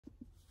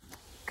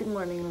Good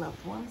morning,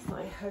 loved ones.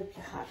 I hope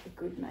you had a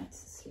good night's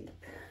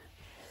sleep.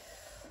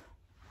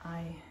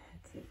 I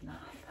did not.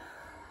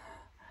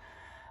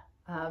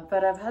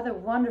 But I've had a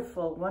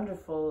wonderful,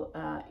 wonderful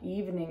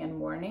evening and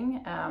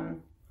morning.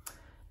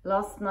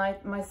 Last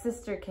night, my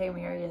sister came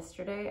here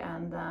yesterday,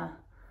 and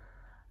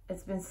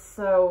it's been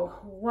so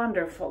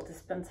wonderful to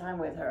spend time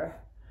with her.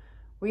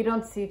 We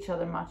don't see each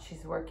other much.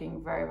 She's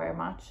working very, very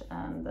much,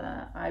 and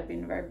I've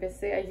been very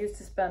busy. I used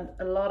to spend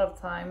a lot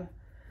of time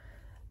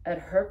at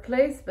her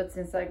place, but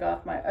since I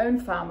got my own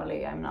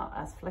family, I'm not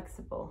as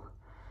flexible.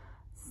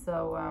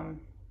 So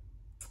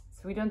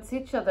we don't see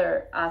each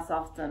other as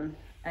often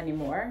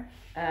anymore.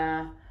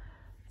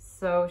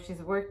 So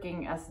she's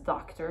working as a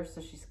doctor,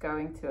 so she's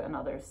going to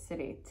another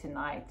city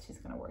tonight. She's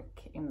gonna work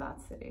in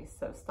that city.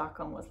 So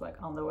Stockholm was like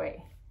on the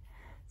way.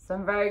 So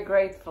I'm very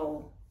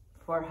grateful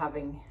for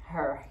having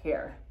her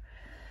here.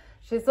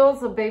 She's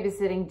also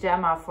babysitting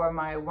Gemma for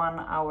my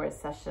 1-hour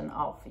session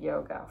of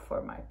yoga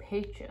for my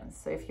patrons.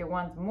 So if you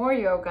want more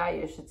yoga,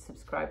 you should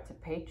subscribe to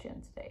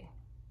Patreon today.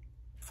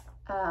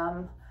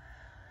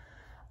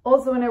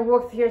 Also, when I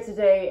walked here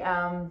today,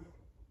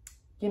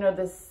 you know,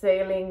 the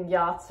sailing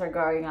yachts are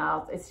going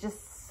out. It's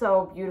just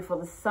so beautiful.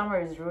 The summer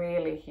is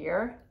really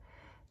here.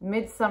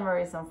 Midsummer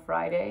is on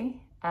Friday,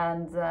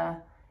 and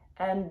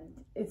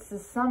it's a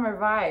summer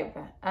vibe.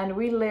 And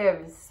we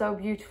live so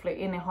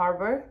beautifully in a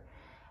harbor.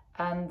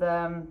 And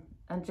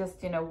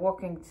just, you know,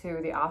 walking to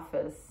the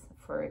office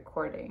for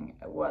recording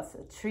was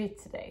a treat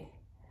today.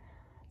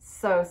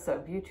 So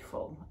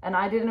beautiful. And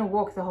I didn't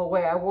walk the whole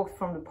way. I walked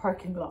from the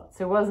parking lot.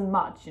 So it wasn't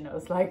much, you know,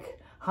 it's like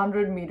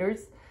 100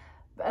 meters.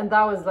 And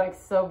that was like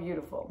so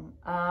beautiful.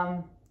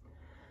 And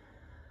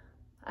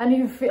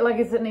you feel like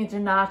it's an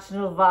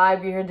international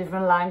vibe. You hear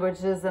different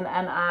languages, and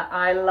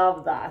I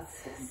love that.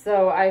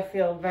 So I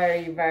feel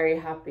very, very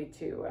happy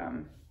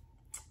to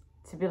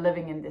be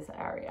living in this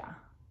area.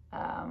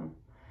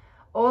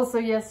 Also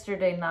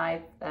yesterday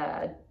night,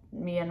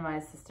 me and my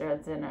sister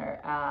had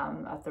dinner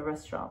at the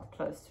restaurant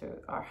close to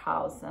our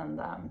house, and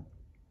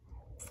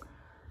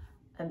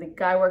the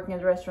guy working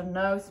at the restaurant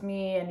knows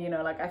me, and you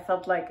know, like I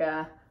felt like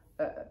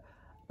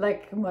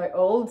like my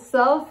old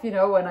self, you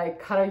know, when I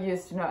kind of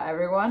used to know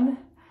everyone,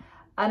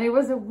 and it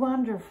was a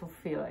wonderful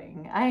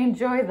feeling. I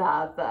enjoy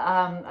that.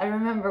 I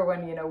remember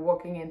when, you know,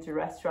 walking into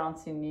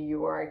restaurants in New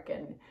York,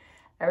 and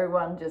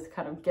everyone just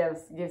kind of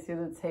gives you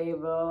the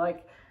table,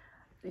 like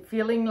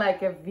feeling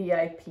like a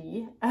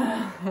VIP.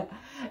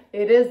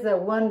 It is a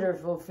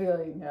wonderful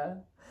feeling.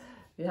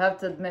 You have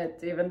to admit,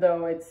 even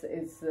though it's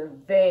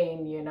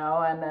vain, you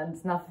know, and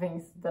it's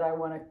nothing that I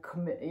want to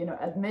commit, you know,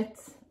 admit.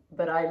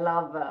 But I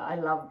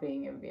love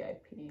being a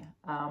VIP.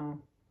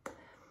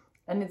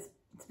 And it's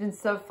been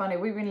so funny.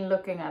 We've been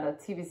looking at a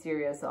TV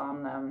series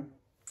on,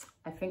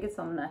 I think it's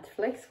on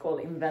Netflix, called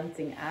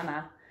Inventing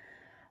Anna,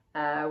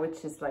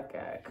 which is like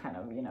a kind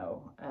of, you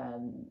know,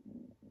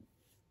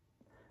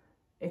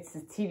 it's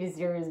a TV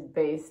series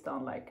based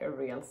on like a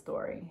real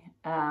story.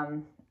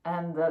 And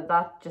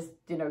that just,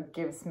 you know,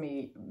 gives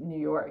me New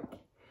York.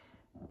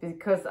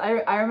 Because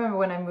I remember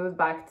when I moved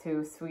back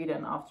to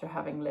Sweden after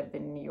having lived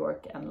in New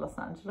York and Los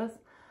Angeles,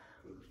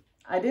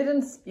 I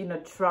didn't, you know,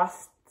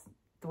 trust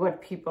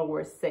what people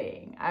were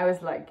saying. I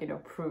was like, you know,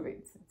 prove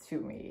it to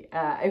me.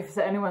 If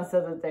anyone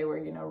said that they were,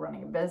 you know,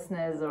 running a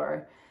business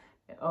or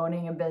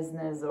owning a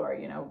business, or,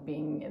 you know,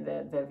 being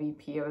the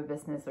VP of a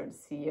business or the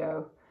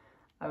CEO,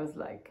 I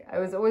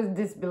was always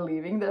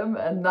disbelieving them.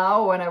 And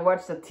now when I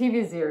watch the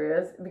TV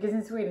series, because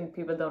in Sweden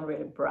people don't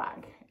really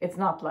brag. It's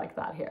not like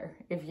that here.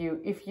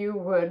 If you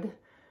would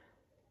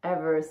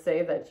ever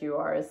say that you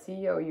are a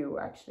CEO, you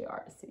actually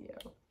are a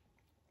CEO.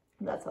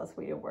 That's how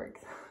Sweden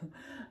works.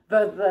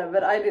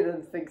 but I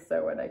didn't think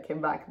so when I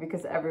came back,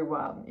 because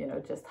everyone, you know,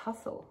 just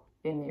hustle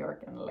in New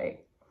York and LA.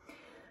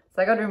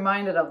 So I got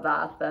reminded of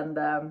that, and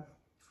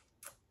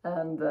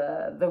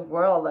the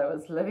world I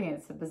was living in,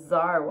 it's a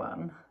bizarre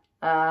one.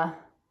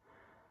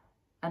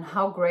 And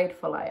how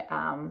grateful I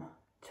am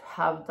to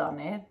have done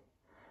it,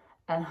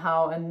 and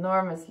how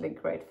enormously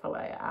grateful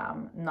I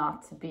am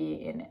not to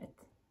be in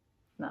it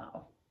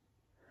now.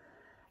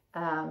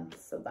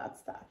 So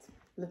that's that.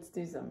 Let's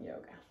do some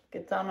yoga.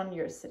 Get down on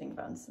your sitting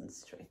bones and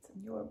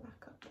straighten your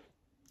back up.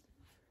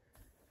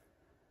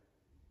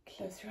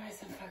 Close your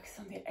eyes and focus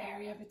on the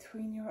area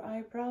between your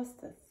eyebrows,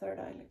 the third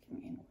eye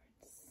looking inwards.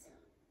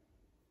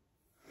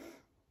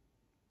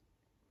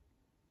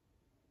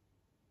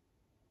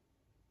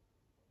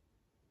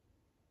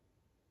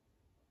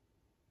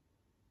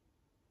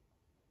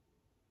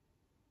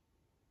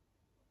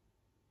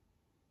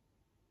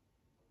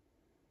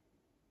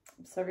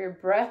 Observe your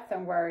breath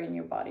and where in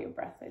your body your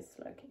breath is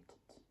located.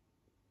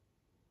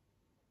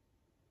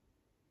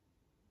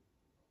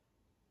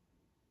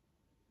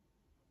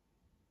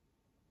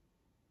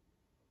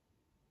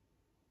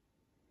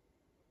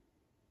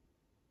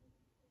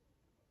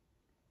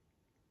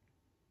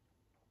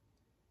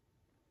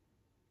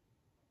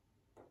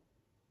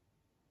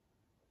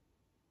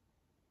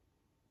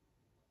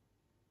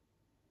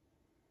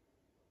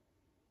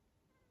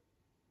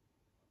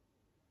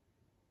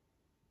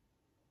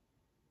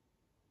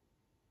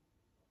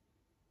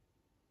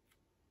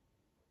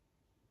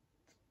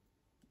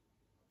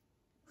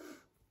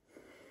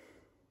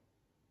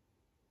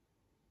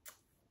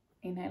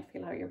 Inhale,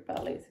 feel how your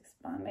belly is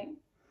expanding.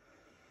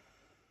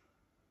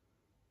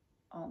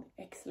 On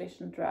the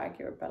exhalation, drag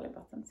your belly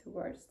button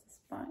towards the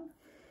spine.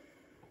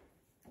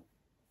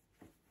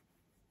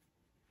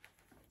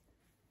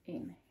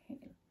 Inhale.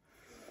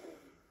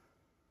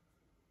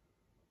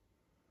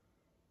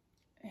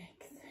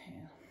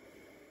 Exhale.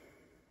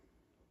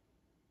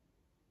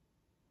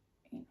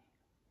 Inhale.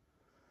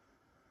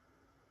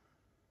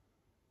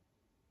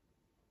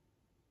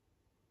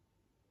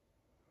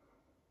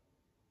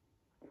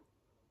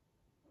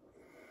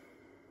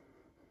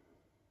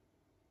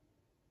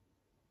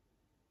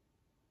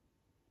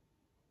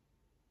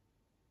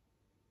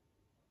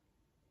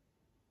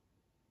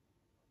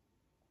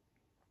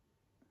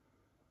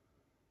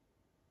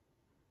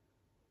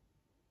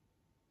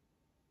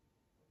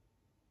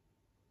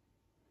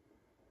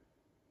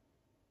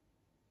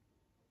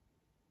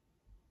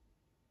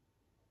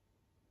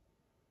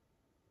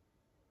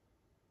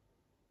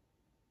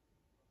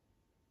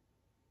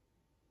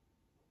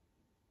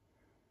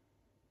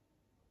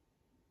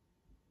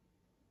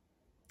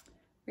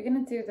 We're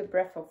going to do the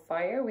breath of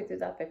fire. We do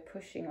that by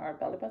pushing our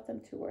belly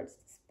button towards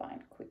the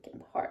spine, quick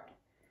and hard.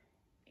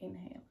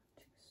 Inhale.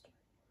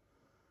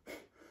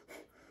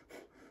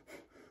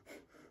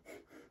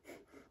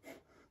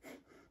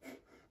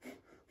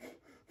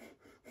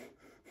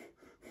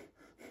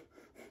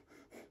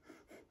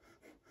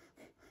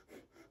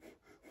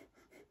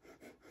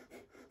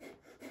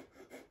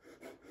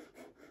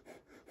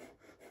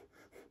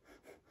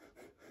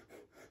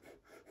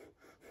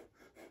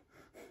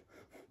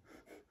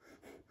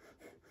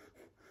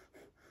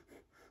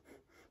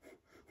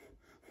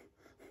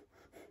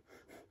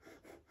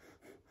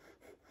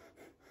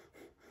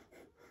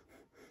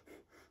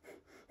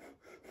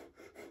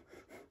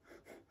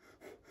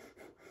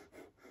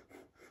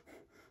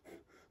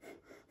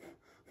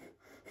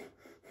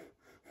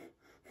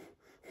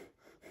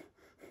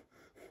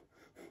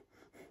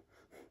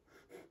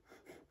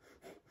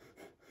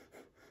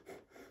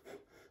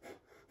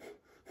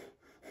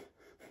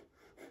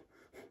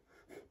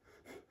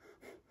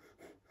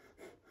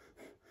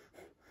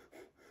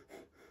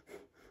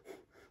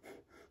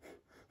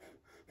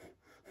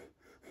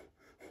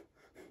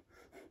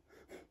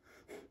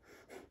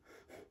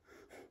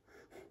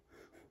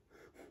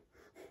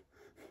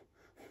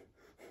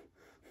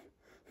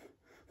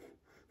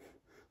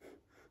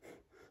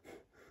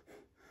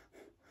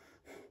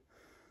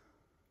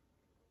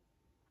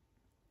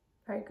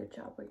 Very good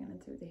job. We're going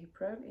to do the hip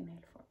roll.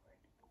 Inhale forward.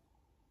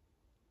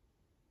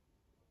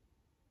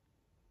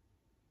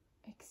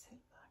 Exhale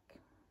back.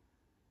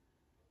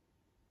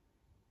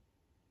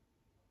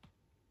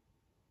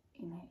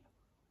 Inhale.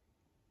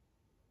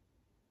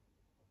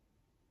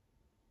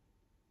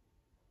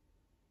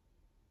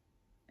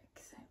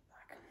 Exhale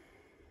back.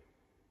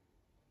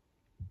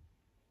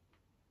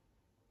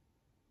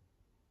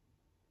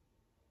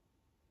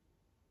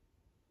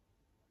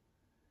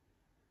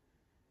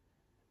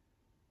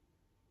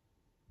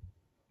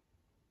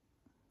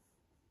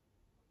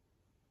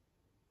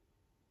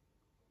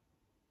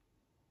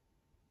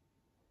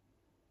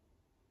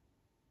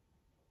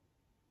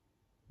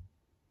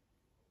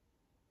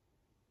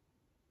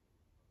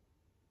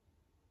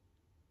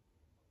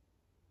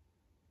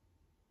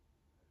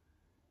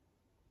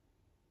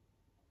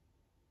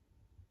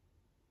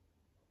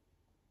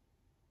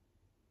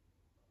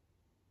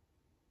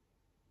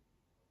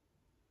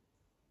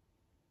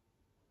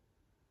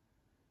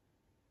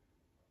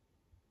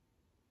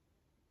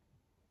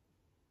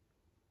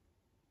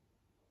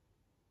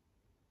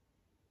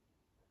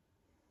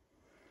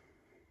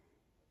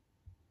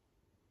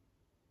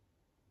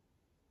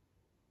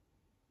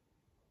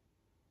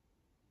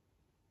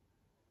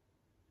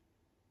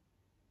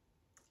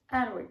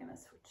 And we're going to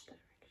switch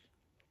direction.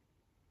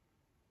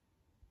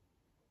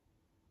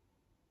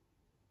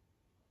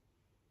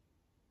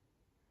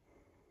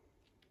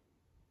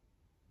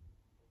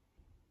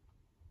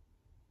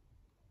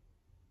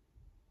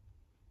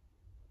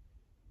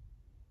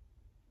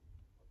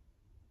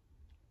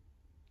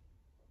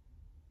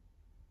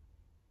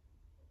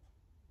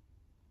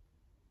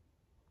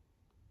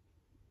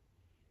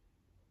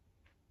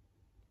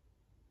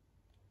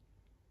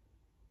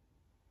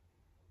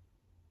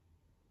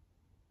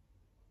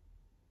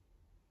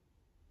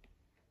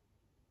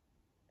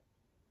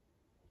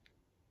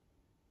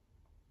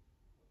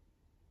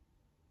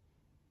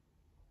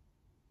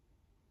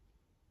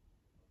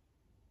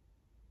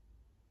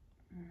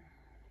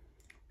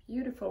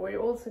 Beautiful. We're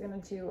also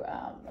going to do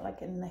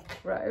like a neck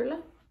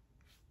roll.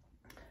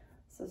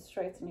 So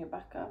straighten your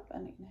back up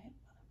and inhale.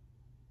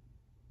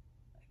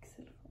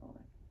 Exhale forward.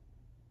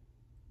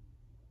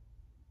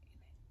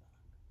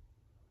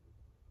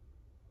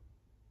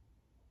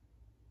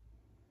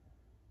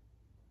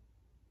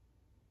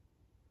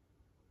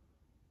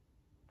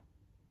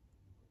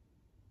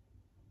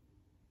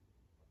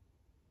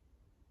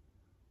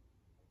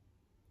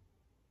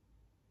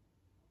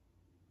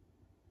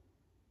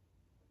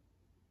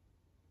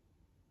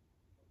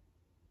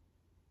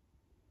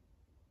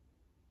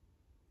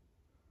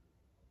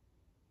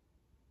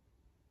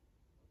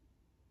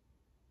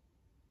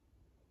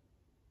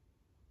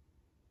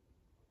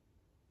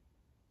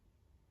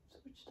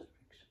 switch direction.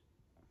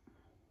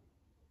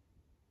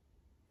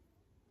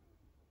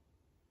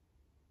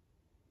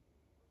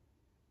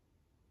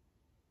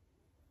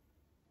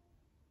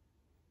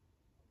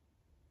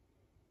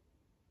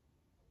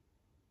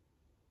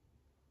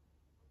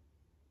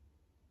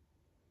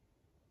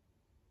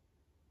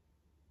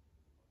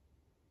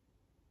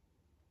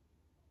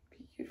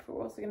 Beautiful.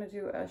 We're also going to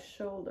do a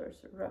shoulders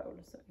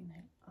roll. So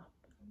inhale up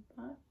and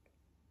back.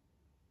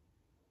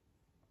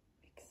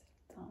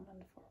 Exhale down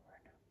and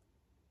forward.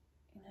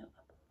 Inhale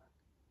up and back.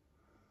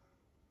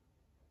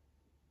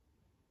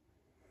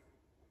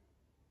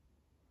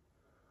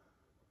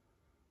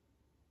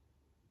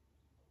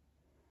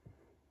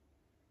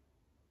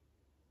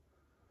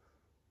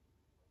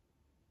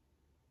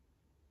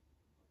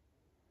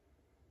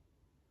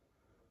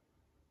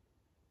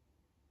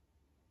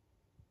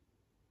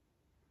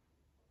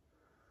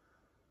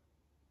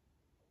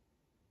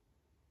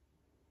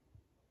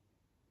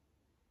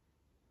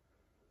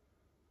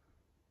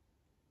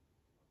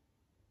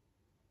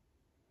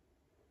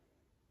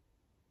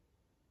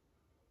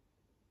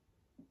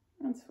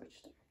 And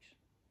switch direction.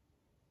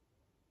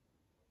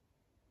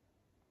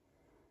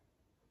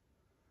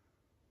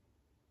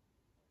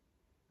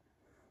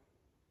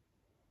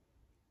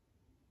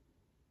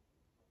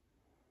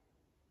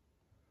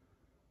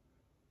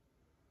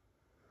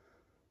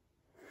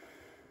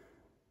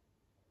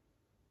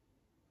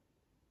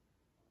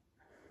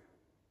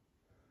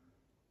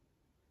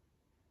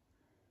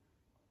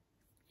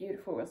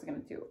 Beautiful. We're also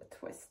going to do a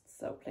twist.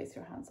 So place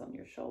your hands on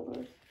your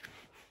shoulders.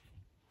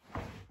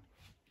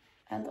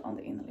 And on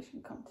the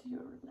inhalation, come to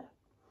your left.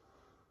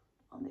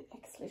 On the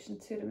exhalation,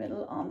 to the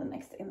middle. On the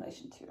next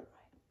inhalation, to your right.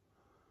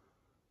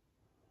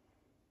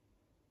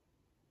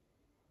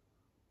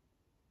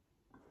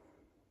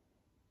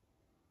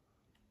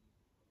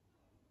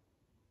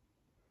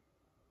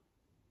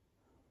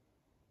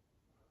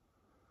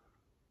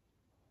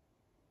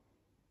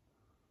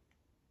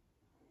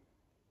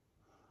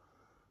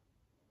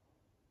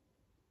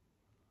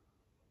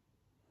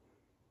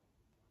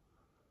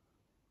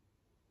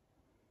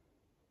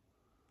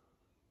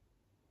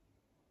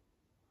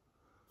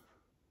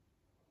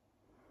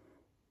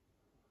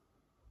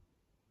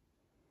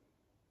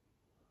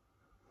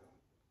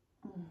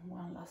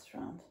 One last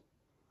round.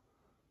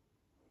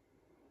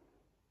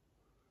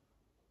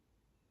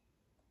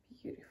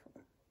 Beautiful.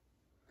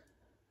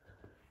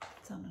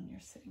 Down on your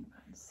sitting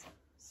bones.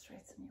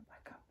 Straighten your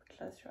back up.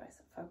 Close your eyes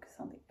and focus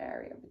on the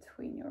area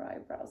between your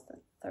eyebrows, the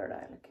third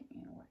eye looking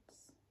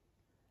inwards.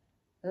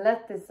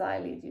 Let this eye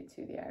lead you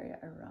to the area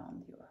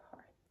around your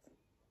heart.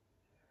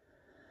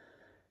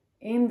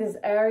 In this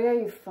area,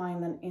 you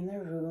find an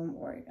inner room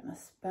where you're going to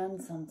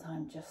spend some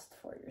time just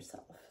for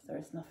yourself. There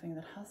is nothing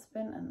that has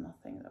been and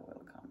nothing that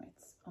will come.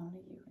 It's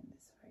only you in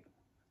this very moment.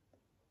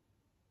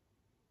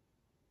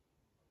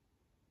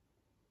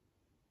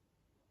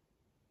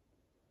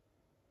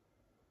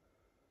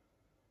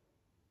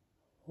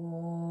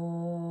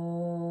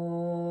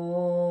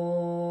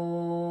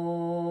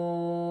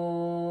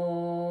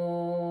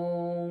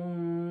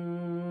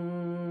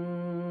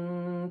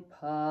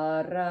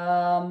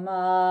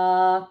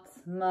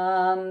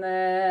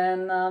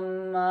 Paramatmane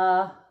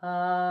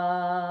namaha.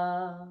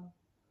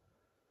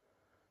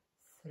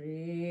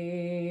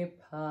 Sri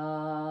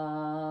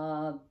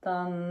Patanjala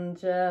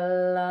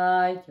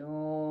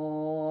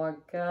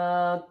Yoga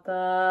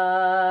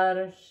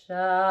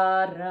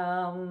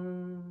Darsharam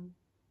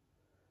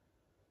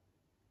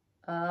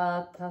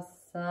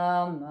Atasamati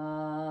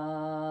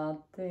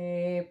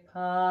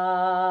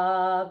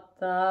Pataha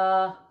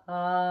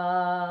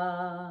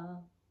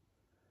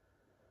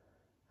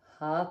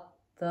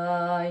Hatha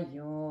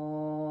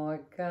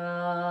Yoga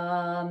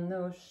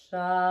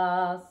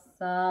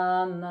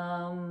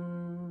Nushasanam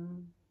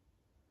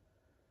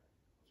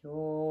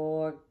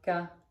Yoga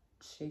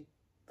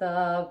Chitta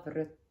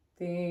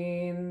Vritti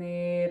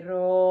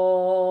Nirodha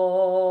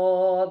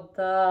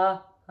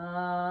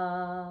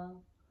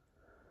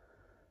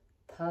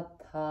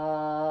Tatha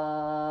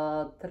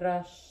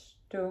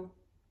Drashtu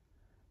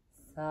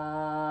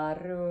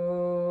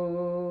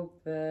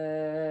Sarubhe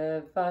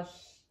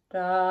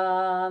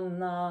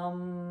Vashtanam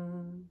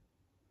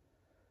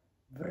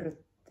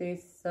Vritti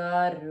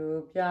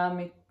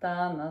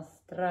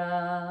Sarubhyamitanastra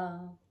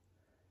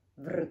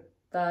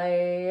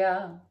Vrittaya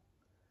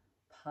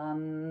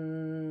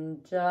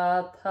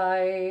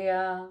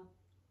Panjataya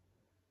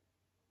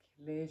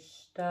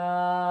Klishta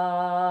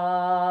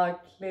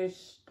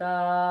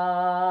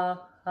Klishtaha.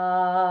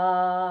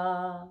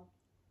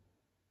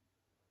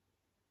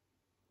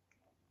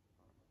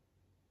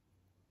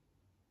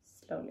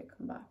 Slowly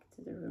come back to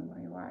the room where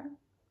you are.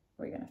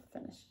 We're going to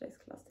finish today's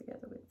class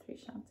together with 3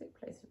 shanti.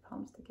 Place your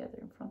palms together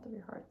in front of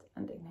your heart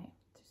and inhale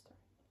to start.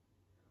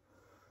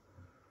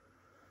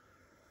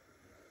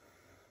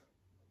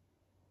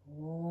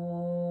 Om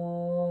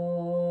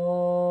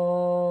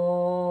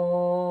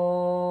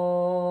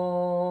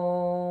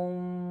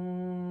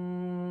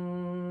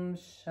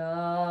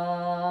Shanti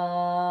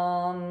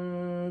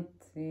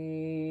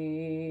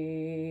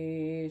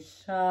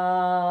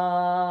Shanti.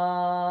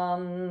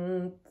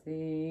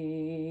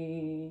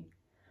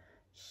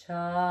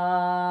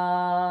 Shanti.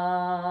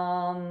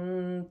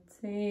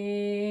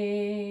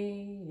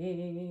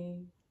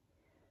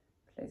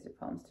 Place your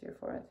palms to your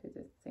forehead for you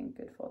to think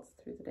good thoughts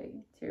through the day.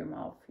 To your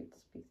mouth for you to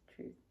speak the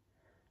truth.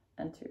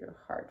 And to your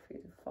heart for you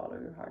to follow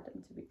your heart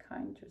and to be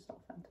kind to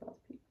yourself and to other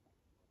people.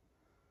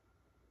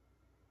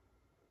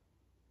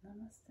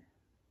 Namaste.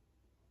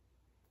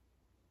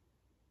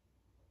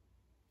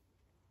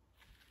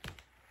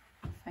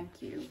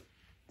 Thank you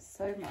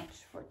so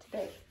much for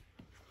today.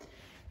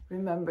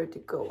 Remember to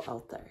go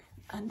out there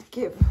and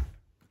give.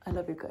 I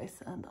love you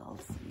guys, and I'll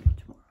see you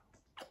tomorrow.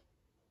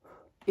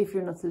 If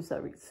you're not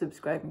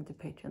subscribing to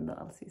Patreon, then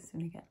I'll see you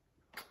soon again.